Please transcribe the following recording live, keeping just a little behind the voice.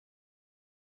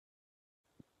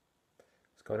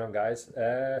Going on, guys?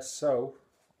 So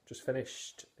just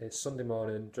finished. It's Sunday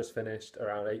morning. Just finished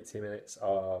around 80 minutes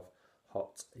of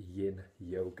hot yin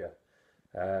yoga.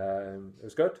 It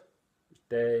was good. It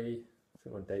was I think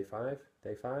we're on day five.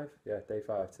 Day five? Yeah, day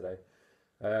five today.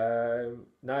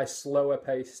 Nice, slower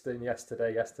pace than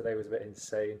yesterday. Yesterday was a bit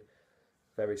insane.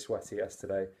 Very sweaty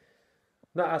yesterday.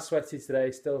 Not as sweaty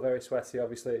today, still very sweaty.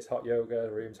 Obviously, it's hot yoga,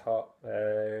 the room's hot.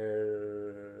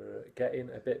 Getting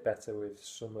a bit better with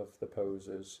some of the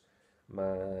poses.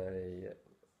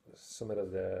 Some of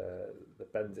the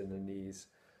bends in the knees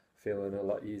feeling a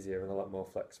lot easier and a lot more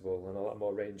flexible and a lot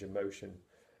more range of motion.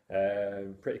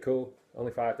 Pretty cool.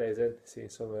 Only 5 days in, seeing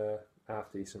some half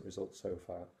decent results so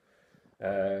far.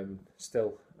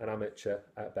 Still an amateur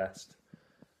at best.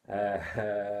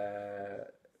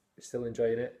 Still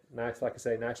enjoying it. Nice, like I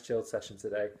say, nice chilled session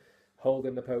today.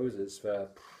 Holding the poses for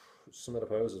some of the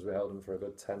poses, we held them for a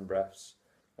good 10 breaths,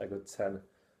 a good 10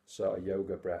 sort of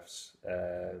yoga breaths.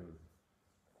 It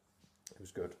was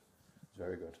good. It was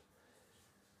very good.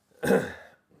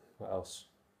 What else?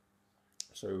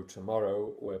 So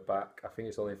tomorrow we're back. I think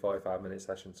it's only a 45-minute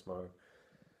session tomorrow.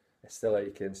 It's still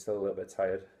aching, still a little bit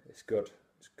tired. It's good.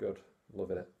 It's good.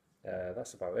 Loving it.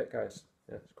 That's about it, guys.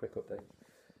 Yeah, it's a quick update.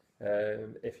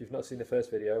 If you've not seen the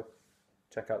first video,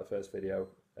 check out the first video.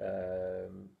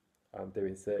 I'm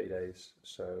doing 30 days,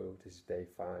 so this is day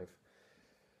 5.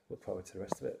 Look forward to the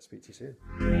rest of it. Speak to you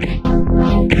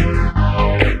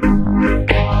soon.